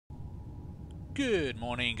Good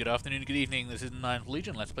morning, good afternoon, good evening. This is Ninth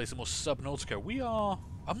Legion. Let's play some more Subnautica. We are...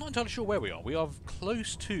 I'm not entirely sure where we are. We are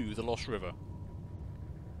close to the Lost River.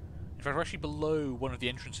 In fact, we're actually below one of the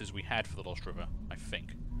entrances we had for the Lost River, I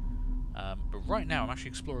think. But right now, I'm actually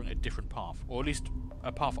exploring a different path. Or at least,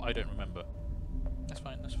 a path I don't remember. That's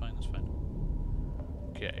fine, that's fine, that's fine.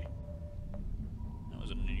 Okay. That was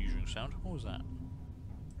an unusual sound. What was that?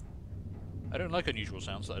 I don't like unusual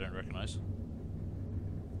sounds that I don't recognise.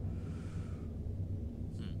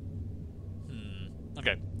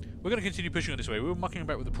 Okay, we're going to continue pushing on this way. We were mucking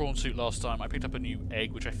about with the prawn suit last time. I picked up a new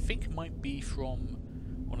egg, which I think might be from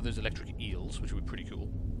one of those electric eels, which would be pretty cool.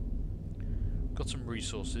 Got some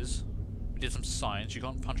resources. We did some science. You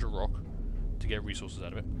can't punch a rock to get resources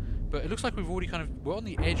out of it. But it looks like we've already we're on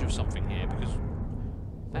the edge of something here, because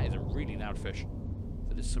that is a really loud fish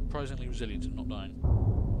that is surprisingly resilient and not dying.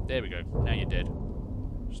 There we go. Now you're dead.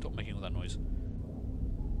 Stop making all that noise.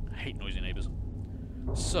 I hate noisy neighbours.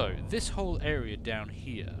 So, this whole area down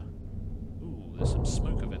here... Ooh, there's some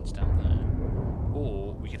smoke events down there.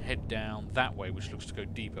 Or we can head down that way, which looks to go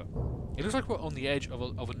deeper. It looks like we're on the edge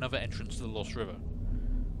of another entrance to the Lost River.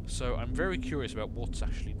 So, I'm very curious about what's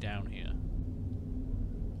actually down here.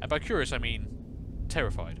 And by curious, I mean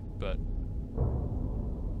terrified, but...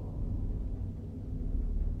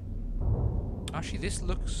 Actually, this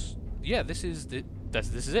looks... Yeah, this is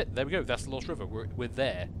it. There we go. That's the Lost River. We're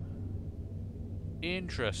there.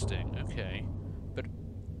 Interesting, okay. But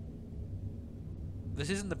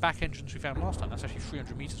this isn't the back entrance we found last time. That's actually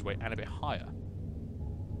 300 meters away and a bit higher.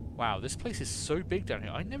 Wow, this place is so big down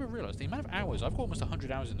here. I never realized the amount of hours. I've got almost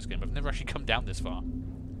 100 hours in this game. I've never actually come down this far.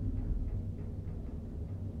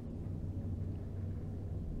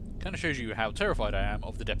 Kind of shows you how terrified I am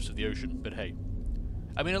of the depths of the ocean, but hey.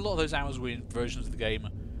 I mean, a lot of those hours were in versions of the game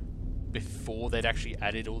before they'd actually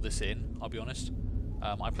added all this in, I'll be honest.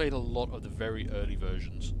 I played a lot of the very early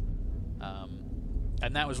versions,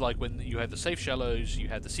 and that was like when you had the safe shallows, you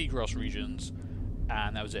had the seagrass regions,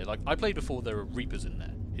 and that was it. Like, I played before there were reapers in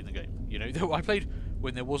there, in the game, you know? I played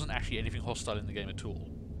when there wasn't actually anything hostile in the game at all.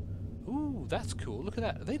 Ooh, that's cool, look at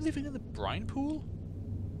that. Are they living in the brine pool?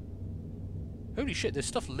 Holy shit, there's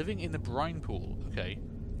stuff living in the brine pool. Okay,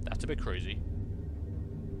 that's a bit crazy.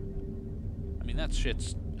 I mean, that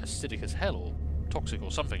shit's acidic as hell, or toxic or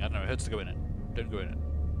something, I don't know, it hurts to go in it. Don't go in it.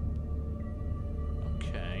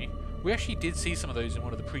 Okay. We actually did see some of those in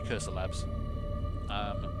one of the precursor labs.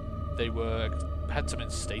 They had some in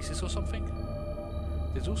stasis or something.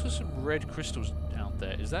 There's also some red crystals out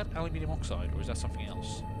there. Is that aluminium oxide or is that something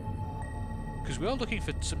else? Because we are looking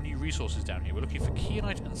for some new resources down here. We're looking for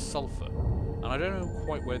kyanite and sulfur. And I don't know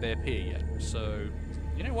quite where they appear yet. So,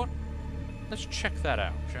 you know what? Let's check that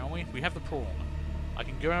out, shall we? We have the prawn. I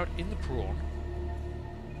can go out in the prawn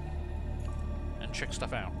and check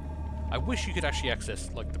stuff out. I wish you could actually access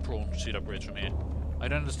like the prawn suit upgrades from here. I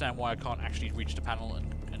don't understand why I can't actually reach the panel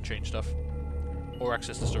and change stuff. Or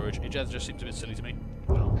access the storage. It just seems a bit silly to me.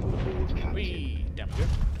 Whee! Down we go.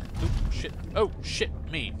 Oh, shit. Oh, shit!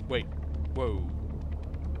 Me! Wait. Whoa.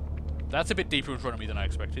 That's a bit deeper in front of me than I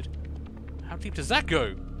expected. How deep does that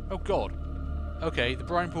go? Oh god. Okay, the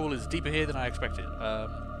brine pool is deeper here than I expected.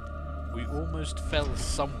 We almost fell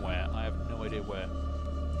somewhere. I have no idea where.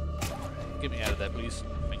 Get me out of there, please.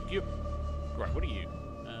 Thank you. Right, what are you?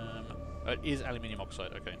 It is aluminium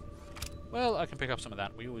oxide, okay. Well, I can pick up some of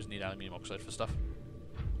that. We always need aluminium oxide for stuff.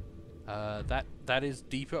 That is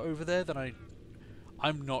deeper over there than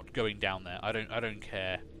I'm not going down there. I don't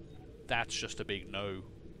care. That's just a big no.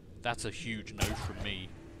 That's a huge no from me.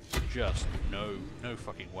 Just no. No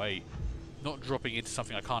fucking way. Not dropping into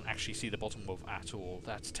something I can't actually see the bottom of at all.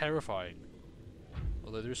 That's terrifying.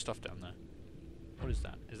 Although there is stuff down there. What is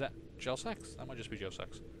that? Is that gel sacks? That might just be gel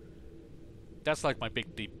sacks. That's like my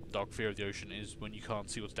big, deep, dark fear of the ocean, is when you can't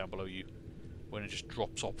see what's down below you. When it just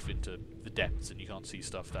drops off into the depths and you can't see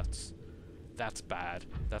stuff. That's bad.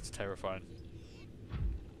 That's terrifying.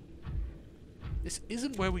 This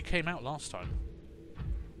isn't where we came out last time.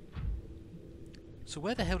 So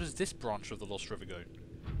where the hell does this branch of the Lost River go?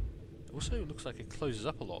 Also, it looks like it closes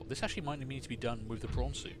up a lot. This actually might need to be done with the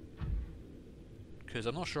prawn suit. Because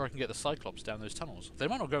I'm not sure I can get the Cyclops down those tunnels. They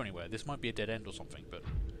might not go anywhere. This might be a dead end or something, but...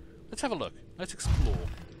 Let's have a look. Let's explore.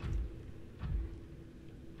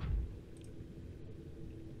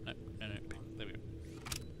 No. There we go.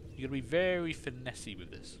 You gotta be very finessey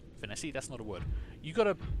with this. Finessey? That's not a word. You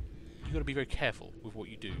gotta be very careful with what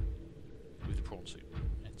you do with the prawn suit.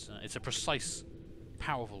 It's a precise,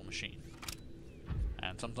 powerful machine.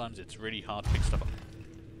 And sometimes it's really hard to pick stuff up.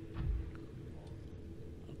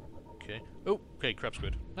 Okay. Oh, okay, crab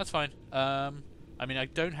squid. That's fine. I mean, I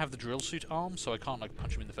don't have the drill suit arm, so I can't, like,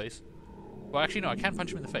 punch him in the face. Well, actually, no, I can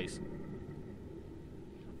punch him in the face.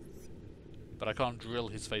 But I can't drill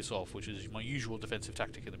his face off, which is my usual defensive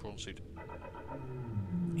tactic in the prawn suit.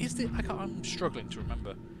 Is this... I'm struggling to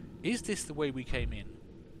remember. Is this the way we came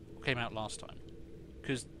out last time?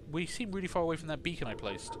 Because we seem really far away from that beacon I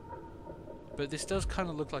placed. But this does kind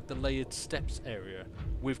of look like the layered steps area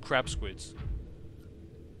with crab squids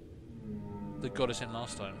that got us in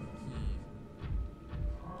last time.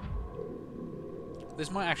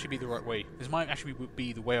 This might actually be the right way. This might actually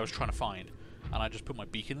be the way I was trying to find. And I just put my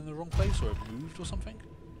beacon in the wrong place, or it moved or something?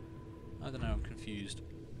 I don't know, I'm confused.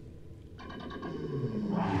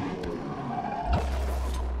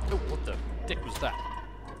 Oh, what the dick was that?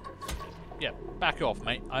 Yeah, back off,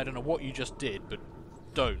 mate. I don't know what you just did, but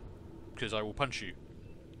don't. Because I will punch you.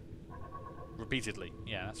 Repeatedly.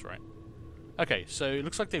 Yeah, that's right. Okay, so it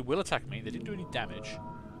looks like they will attack me. They didn't do any damage,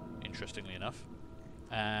 interestingly enough.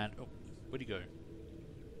 And... oh, where'd he go?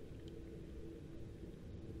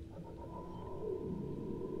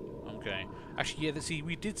 Okay. Actually, yeah, see,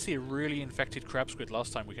 we did see a really infected crab squid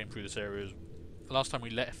last time we came through this area. Last time we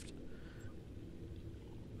left.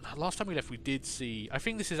 Last time we left, we did see... I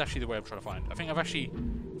think this is actually the way I'm trying to find. I think I've actually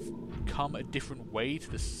come a different way to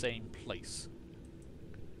the same place.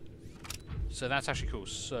 So that's actually cool.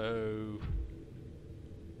 So...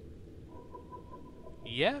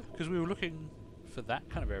 yeah, because we were looking for that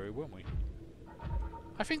kind of area, weren't we?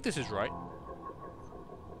 I think this is right.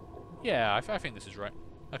 Yeah, I think this is right.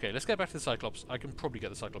 Okay, let's get back to the Cyclops. I can probably get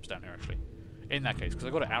the Cyclops down here, actually. In that case, because I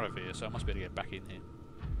got it out of here, so I must be able to get back in here.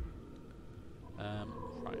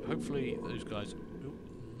 Right, hopefully those guys... ooh,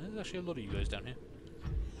 there's actually a lot of you guys down here.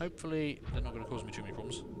 Hopefully they're not going to cause me too many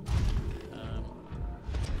problems.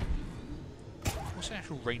 What's the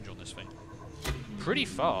actual range on this thing? Pretty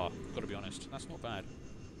far, got to be honest. That's not bad.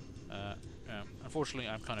 Unfortunately,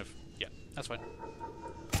 I'm kind of... yeah, that's fine.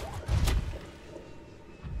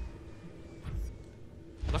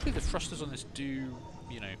 Luckily the thrusters on this do,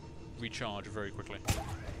 you know, recharge very quickly.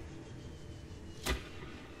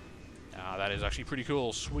 Ah, that is actually pretty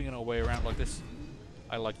cool, swinging our way around like this.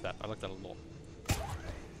 I like that. I like that a lot.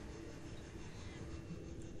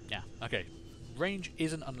 Yeah, okay. Range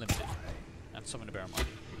isn't unlimited. That's something to bear in mind.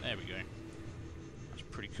 There we go. That's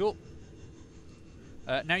pretty cool.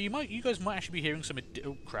 Now you guys might actually be hearing some...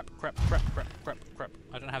 oh, crap. I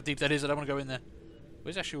don't know how deep that is. I don't want to go in there.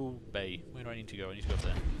 Where's the actual bay? Where do I need to go? I need to go up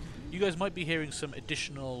there. You guys might be hearing some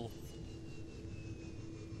additional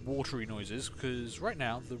watery noises, because right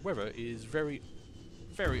now the weather is very,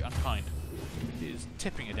 very unkind. It is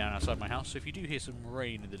tipping it down outside my house, so if you do hear some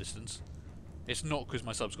rain in the distance, it's not because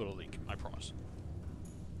my sub's got a leak, I promise.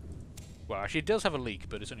 Well, actually it does have a leak,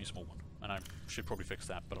 but it's only a small one, and I should probably fix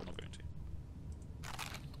that, but I'm not going to.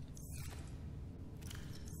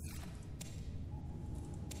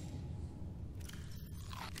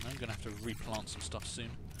 I'm going to have to replant some stuff soon.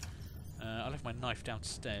 I left my knife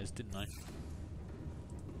downstairs, didn't I?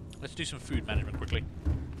 Let's do some food management quickly.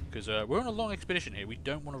 Because we're on a long expedition here. We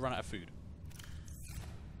don't want to run out of food.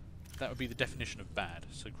 That would be the definition of bad.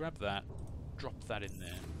 So grab that. Drop that in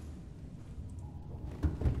there.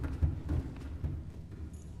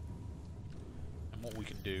 And what we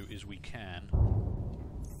can do is we can...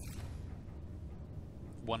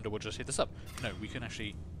 wonder what just hit us up. No, we can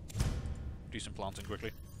actually do some planting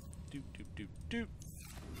quickly. Do.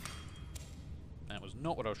 That was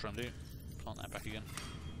not what I was trying to do. Plant that back again.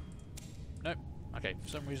 Nope. Okay, for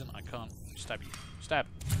some reason I can't stab you. Stab!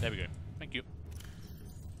 There we go. Thank you.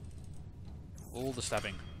 All the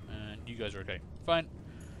stabbing. And you guys are okay. Fine.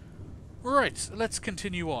 Right, let's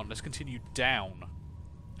continue on. Let's continue down.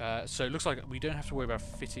 So it looks like we don't have to worry about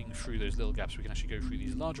fitting through those little gaps. We can actually go through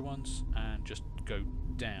these larger ones and just go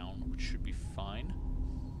down, which should be fine.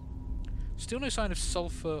 Still no sign of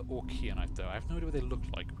sulfur or kyanite though. I have no idea what they look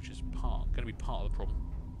like, which is going to be part of the problem.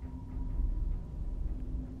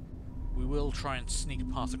 We will try and sneak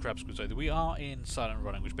past the crab squids though. We are in silent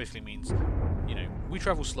running, which basically means, you know, we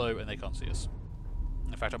travel slow and they can't see us.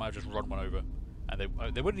 In fact, I might just run one over, and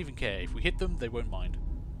they wouldn't even care. If we hit them, they won't mind.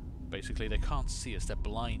 Basically, they can't see us. They're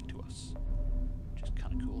blind to us, which is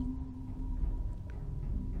kind of cool.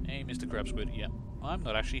 Hey, Mr. Crab Squid. Yeah, I'm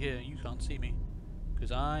not actually here. You can't see me.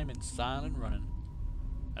 Because I'm in silent running.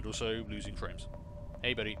 And also losing frames.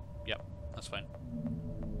 Hey, buddy. Yep, that's fine.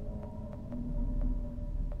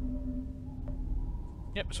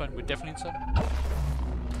 Yep, it's fine. We're definitely inside.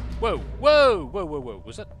 Whoa! Whoa! Whoa, whoa, whoa.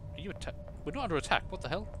 Was that... are you attack? We're not under attack. What the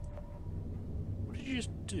hell? What did you just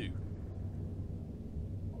do?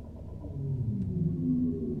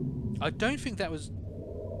 I don't think that was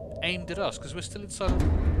aimed at us, because we're still in silent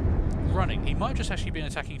running. He might just actually been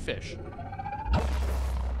attacking fish.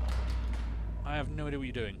 I have no idea what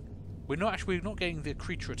you're doing. We're not getting the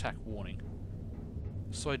creature attack warning.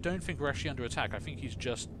 So I don't think we're actually under attack. I think he's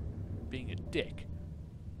just being a dick.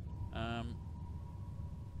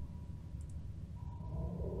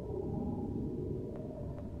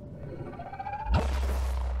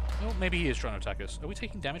 Oh, maybe he is trying to attack us. Are we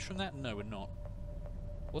taking damage from that? No, we're not.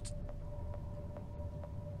 What?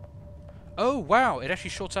 Oh, wow! It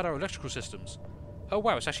actually shorts out our electrical systems. Oh,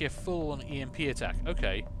 wow, it's actually a full-on EMP attack.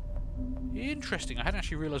 Okay. Interesting. I hadn't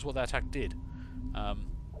actually realised what that attack did.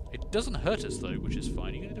 It doesn't hurt us, though, which is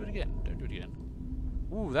fine. You're going to do it again. Don't do it again.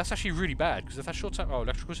 Ooh, that's actually really bad, because if that shorts out our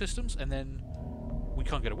electrical systems, and then we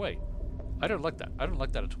can't get away. I don't like that. I don't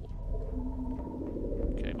like that at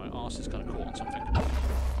all. Okay, my arse is kind of caught on something.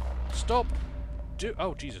 Stop!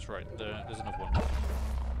 Oh, Jesus, right. There's another one.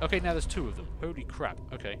 Okay, now there's two of them. Holy crap.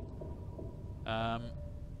 Okay. Don't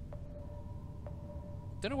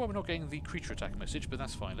know why we're not getting the creature attack message, but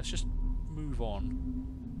that's fine. Let's just move on.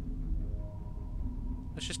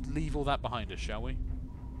 Let's just leave all that behind us, shall we?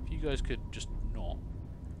 If you guys could just not,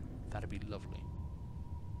 that'd be lovely.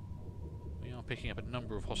 We are picking up a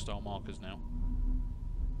number of hostile markers now.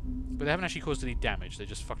 But they haven't actually caused any damage, they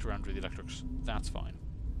just fucked around with the electrics. That's fine.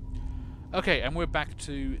 Okay, and we're back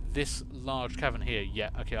to this large cavern here.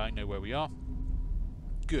 Yeah, okay, I know where we are.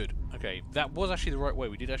 Good. Okay, that was actually the right way.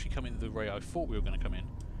 We did actually come in the way I thought we were going to come in.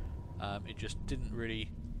 It just didn't really...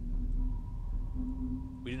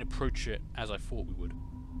 We didn't approach it as I thought we would.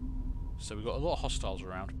 So we've got a lot of hostiles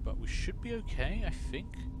around, but we should be okay, I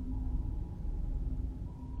think.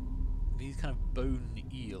 These kind of bone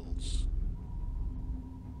eels.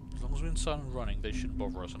 As long as we're inside and running, they shouldn't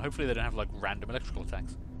bother us. And hopefully they don't have, like, random electrical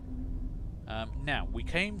attacks. Now, we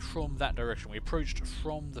came from that direction. We approached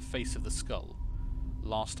from the face of the skull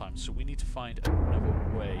last time, so we need to find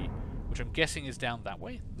another way, which I'm guessing is down that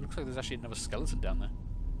way. It looks like there's actually another skeleton down there.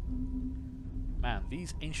 Man,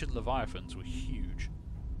 these ancient leviathans were huge.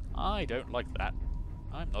 I don't like that.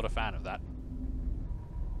 I'm not a fan of that.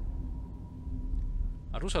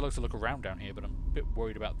 I'd also like to look around down here, but I'm a bit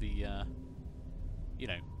worried about the, you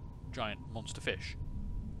know, giant monster fish.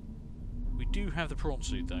 We do have the prawn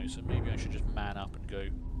suit though, so maybe I should just man up and go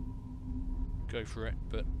for it.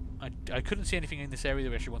 But I couldn't see anything in this area that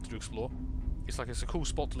we actually wanted to explore. It's a cool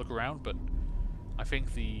spot to look around, but I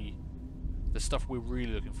think the stuff we're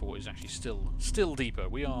really looking for is actually still deeper.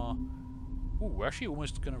 We are... Ooh, we're actually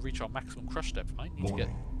almost going to reach our maximum crush depth. I need to get...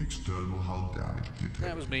 External hull damage detected.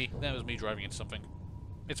 That was me driving into something.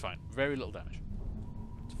 It's fine. Very little damage.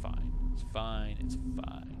 It's fine. It's fine. It's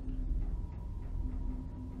fine.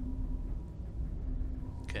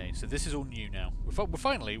 Okay, so this is all new now. We're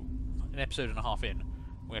finally an episode and a half in.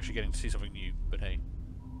 We're actually getting to see something new, but hey.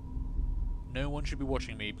 No one should be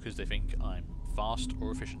watching me because they think I'm fast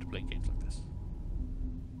or efficient to play games like this.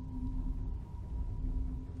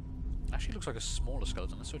 Actually looks like a smaller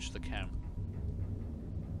skeleton. Let's switch to the cam.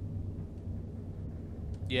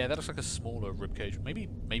 Yeah, that looks like a smaller ribcage.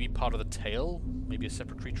 Maybe part of the tail? Maybe a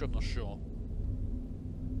separate creature, I'm not sure.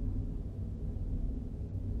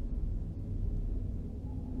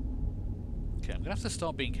 Okay, I'm gonna have to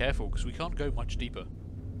start being careful because we can't go much deeper.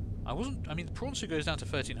 I mean, the prawn suit goes down to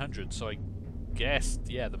 1300, so I guess,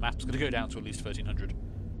 yeah, the map's gonna go down to at least 1300.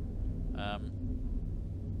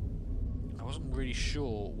 I wasn't really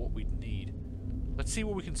sure what we'd need. Let's see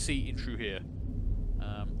what we can see in through here.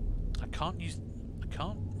 I can't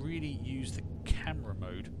really use the camera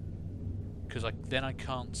mode because then I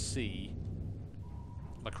can't see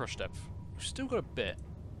my crush depth. We've still got a bit.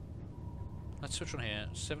 Let's switch on here.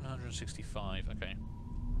 765. Okay.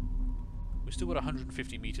 We've still got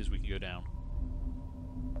 150 meters we can go down.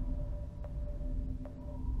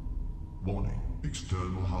 Warning.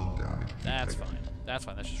 External hull damage detected. That's fine. That's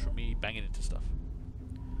fine. That's just from me banging into stuff.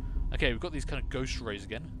 Okay, we've got these kind of ghost rays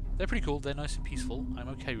again. They're pretty cool. They're nice and peaceful. I'm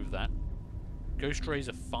okay with that. Ghost rays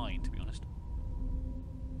are fine, to be honest.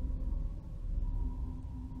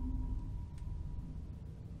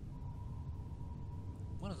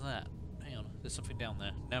 What is that? Hang on. There's something down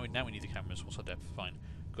there. Now we need the cameras. What's our depth? Fine.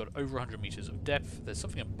 We've got over 100 meters of depth. There's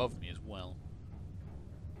something above me as well.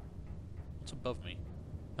 What's above me?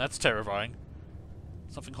 That's terrifying.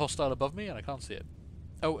 Something hostile above me and I can't see it.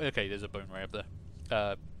 Oh, okay, there's a bone ray up there.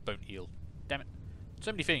 Bone eel. Damn it.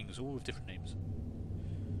 So many things, all with different names.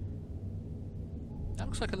 That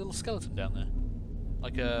looks like a little skeleton down there.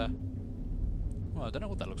 Like a... Well, I don't know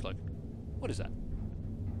what that looks like. What is that?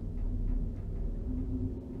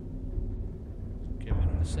 Okay, we're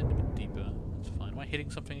going to descend a bit deeper. That's fine. Am I hitting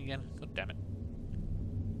something again? God damn it.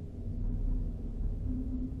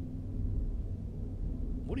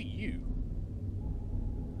 What are you?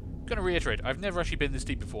 going to reiterate, I've never actually been this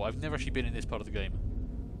deep before. I've never actually been in this part of the game.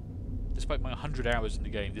 Despite my 100 hours in the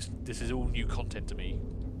game, this is all new content to me.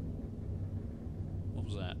 What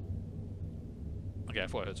was that? Okay, I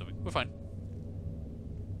thought I heard something. We're fine.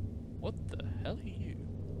 What the hell are you?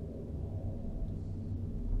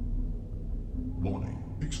 Warning.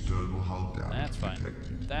 External hull damage That's fine.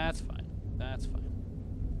 detected. That's fine. That's fine.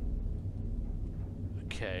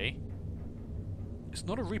 Okay. It's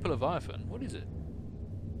not a Reaper Leviathan. What is it?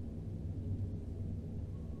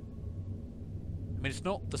 I mean, it's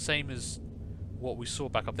not the same as what we saw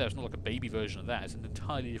back up there. It's not like a baby version of that. It's an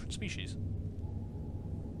entirely different species.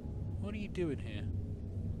 What are you doing here?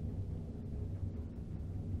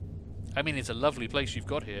 I mean, it's a lovely place you've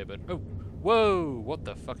got here, but... Oh! Whoa! What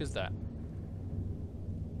the fuck is that?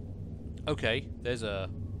 Okay, there's a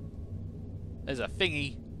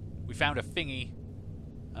thingy. We found a thingy.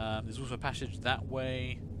 There's also a passage that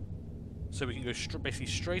way. So we can go basically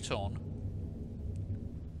straight on.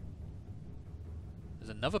 There's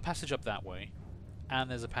another passage up that way. And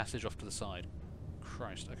there's a passage off to the side.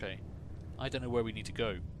 Christ, okay. I don't know where we need to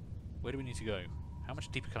go. Where do we need to go? How much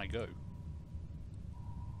deeper can I go?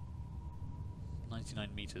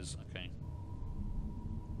 99 meters, okay.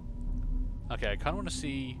 Okay, I kind of want to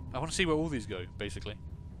see... I want to see where all these go, basically.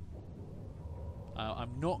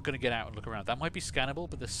 I'm not going to get out and look around. That might be scannable,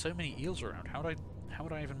 but there's so many eels around. How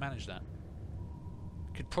would I even manage that?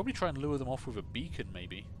 Could probably try and lure them off with a beacon,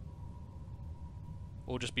 maybe.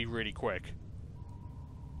 Or just be really quick.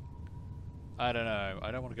 I don't know.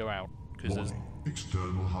 I don't want to go out, because there's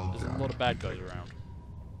a lot of bad guys around.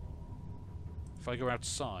 If I go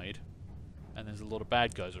outside, and there's a lot of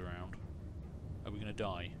bad guys around, are we going to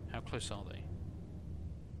die? How close are they?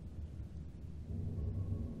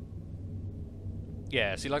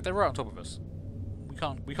 Yeah, see, like, they're right on top of us.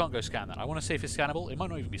 We can't go scan that. I want to see if it's scannable. It might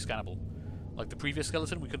not even be scannable. Like the previous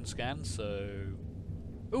skeleton, we couldn't scan, so...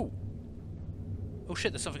 Ooh! Oh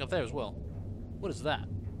shit, there's something up there as well. What is that?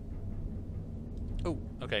 Oh,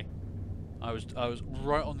 okay. I was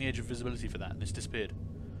right on the edge of visibility for that, and it's disappeared.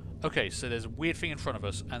 Okay, so there's a weird thing in front of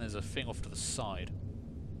us, and there's a thing off to the side.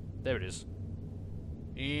 There it is.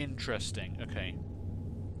 Interesting. Okay.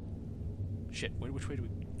 Shit, which way do we...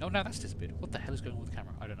 Oh, no, that's disappeared. What the hell is going on with the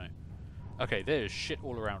camera? I don't know. Okay, there's shit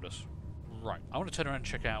all around us. Right, I want to turn around and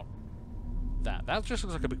check out that. That just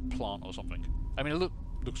looks like a big plant or something. I mean, it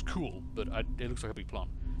looks cool, but it looks like a big plant.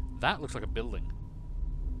 That looks like a building.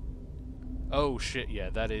 Oh, shit, yeah,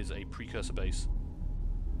 that is a precursor base.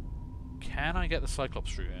 Can I get the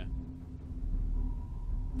Cyclops through here?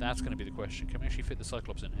 That's going to be the question. Can we actually fit the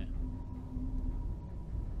Cyclops in here?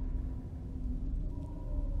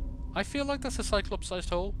 I feel like that's a Cyclops-sized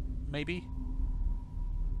hole. Maybe.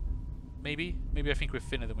 Maybe I think we're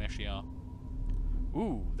thinner than we actually are.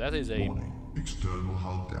 Ooh, that is a... External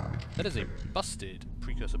hull damage that is a busted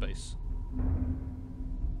precursor base.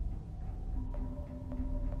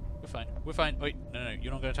 We're fine. We're fine. Wait, no,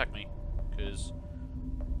 you're not going to attack me. Because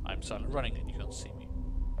I'm silent running and you can't see me.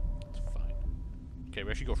 It's fine. Okay,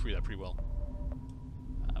 we actually got through that pretty well.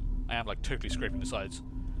 I am, like, totally scraping the sides.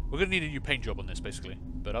 We're going to need a new paint job on this, basically.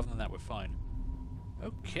 But other than that, we're fine.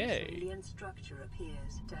 Okay. The alien structure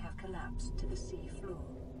appears to have collapsed to the sea floor.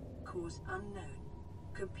 Cause unknown.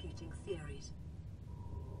 Computing theories.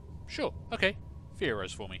 Sure. Okay.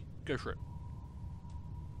 Theorize for me. Go for it.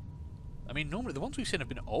 I mean, normally the ones we've seen have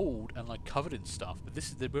been old and like covered in stuff, but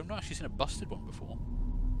this is we've not actually seen a busted one before.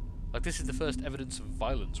 Like this is the first evidence of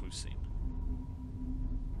violence we've seen.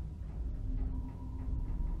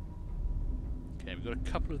 Okay, we've got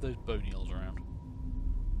a couple of those bone eels around.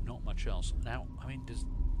 Not much else. Now, I mean,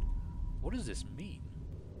 what does this mean?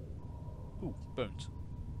 Ooh, bones.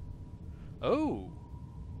 Oh!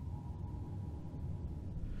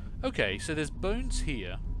 Okay, so there's bones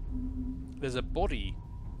here. There's a body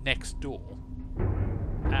next door.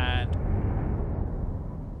 And...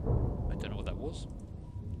 I don't know what that was.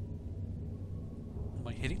 Am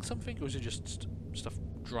I hitting something, or is it just stuff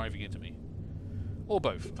driving into me? Or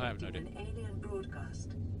both, I have no idea. An alien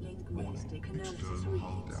broadcast. Linguistic analysis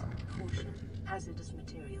reads. Caution. Hazardous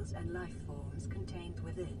materials and life forms contained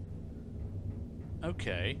within.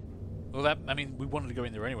 Okay. Well, that, I mean, we wanted to go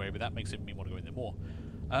in there anyway, but that makes me want to go in there more.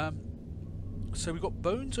 So we've got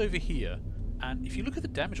bones over here, and if you look at the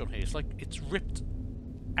damage on here, it's like it's ripped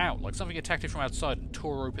out, like something attacked it from outside and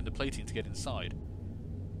tore open the plating to get inside.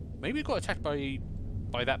 Maybe it got attacked by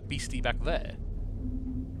that beastie back there.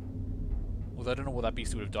 Although I don't know what that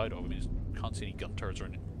beastie would have died of. I mean, I can't see any gun turrets or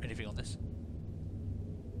anything on this.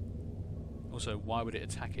 Also, why would it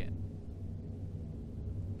attack it?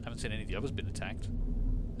 I haven't seen any of the others been attacked.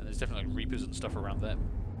 And there's definitely like Reapers and stuff around them.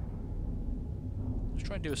 Let's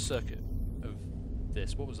try and do a circuit of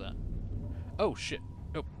this. What was that? Oh, shit.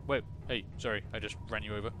 Oh, wait. Hey, sorry. I just ran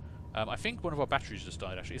you over. I think one of our batteries just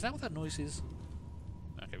died, actually. Is that what that noise is?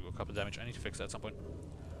 Okay, we've got a couple of damage. I need to fix that at some point.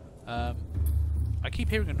 I keep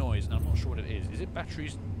hearing a noise, and I'm not sure what it is. Is it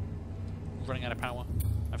batteries running out of power?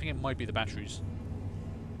 I think it might be the batteries.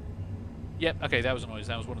 Yep, okay, that was a noise.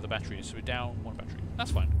 That was one of the batteries. So we're down one battery. That's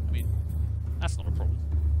fine. I mean, that's not a problem.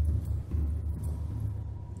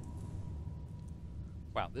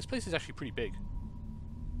 Wow, this place is actually pretty big.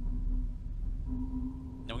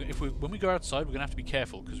 Now, when we go outside, we're going to have to be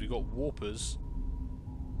careful, because we've got warpers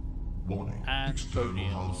Warning. and External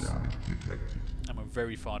hull bonians. damage detected. And we're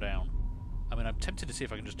very far down. I mean, I'm tempted to see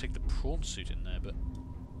if I can just take the prawn suit in there, but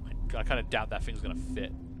I kind of doubt that thing's going to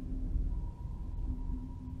fit.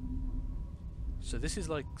 So this is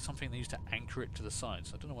like something they used to anchor it to the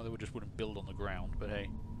sides. I don't know why they just wouldn't build on the ground, but hey.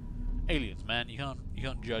 Aliens, man. You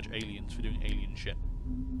can't judge aliens for doing alien shit.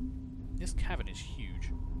 This cavern is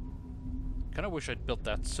huge. Kind of wish I'd built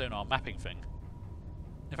that sonar mapping thing.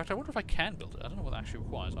 In fact, I wonder if I can build it. I don't know what that actually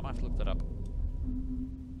requires. I might have to look that up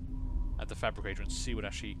at the fabricator and see what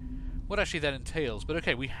actually that entails. But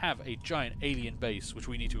okay, we have a giant alien base which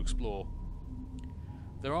we need to explore.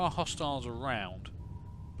 There are hostiles around,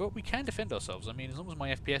 but we can defend ourselves. I mean, as long as my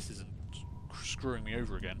FPS isn't screwing me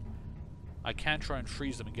over again, I can try and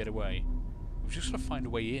freeze them and get away. We've just got to find a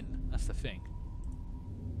way in. That's the thing.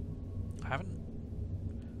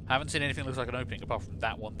 I haven't seen anything that looks like an opening apart from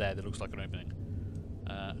that one there that looks like an opening.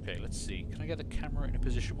 Okay, let's see. Can I get the camera in a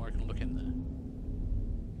position where I can look in there?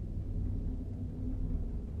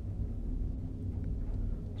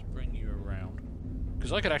 Let's bring you around.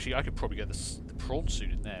 Because I could probably get the prawn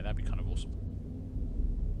suit in there. That'd be kind of awesome.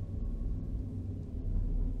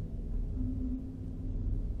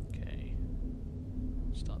 Okay.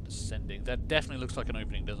 Start descending. That definitely looks like an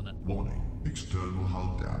opening, doesn't it? Warning. External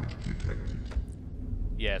hull damage detected.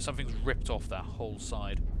 Yeah, something's ripped off that whole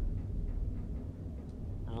side.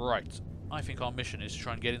 Right. I think our mission is to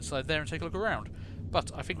try and get inside there and take a look around.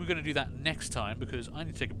 But I think we're going to do that next time because I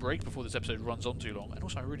need to take a break before this episode runs on too long. And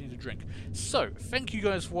also I really need a drink. So, thank you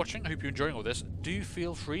guys for watching. I hope you're enjoying all this. Do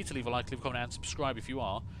feel free to leave a like, leave a comment and subscribe if you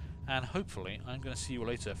are. And hopefully I'm going to see you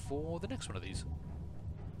later for the next one of these.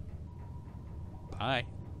 Bye.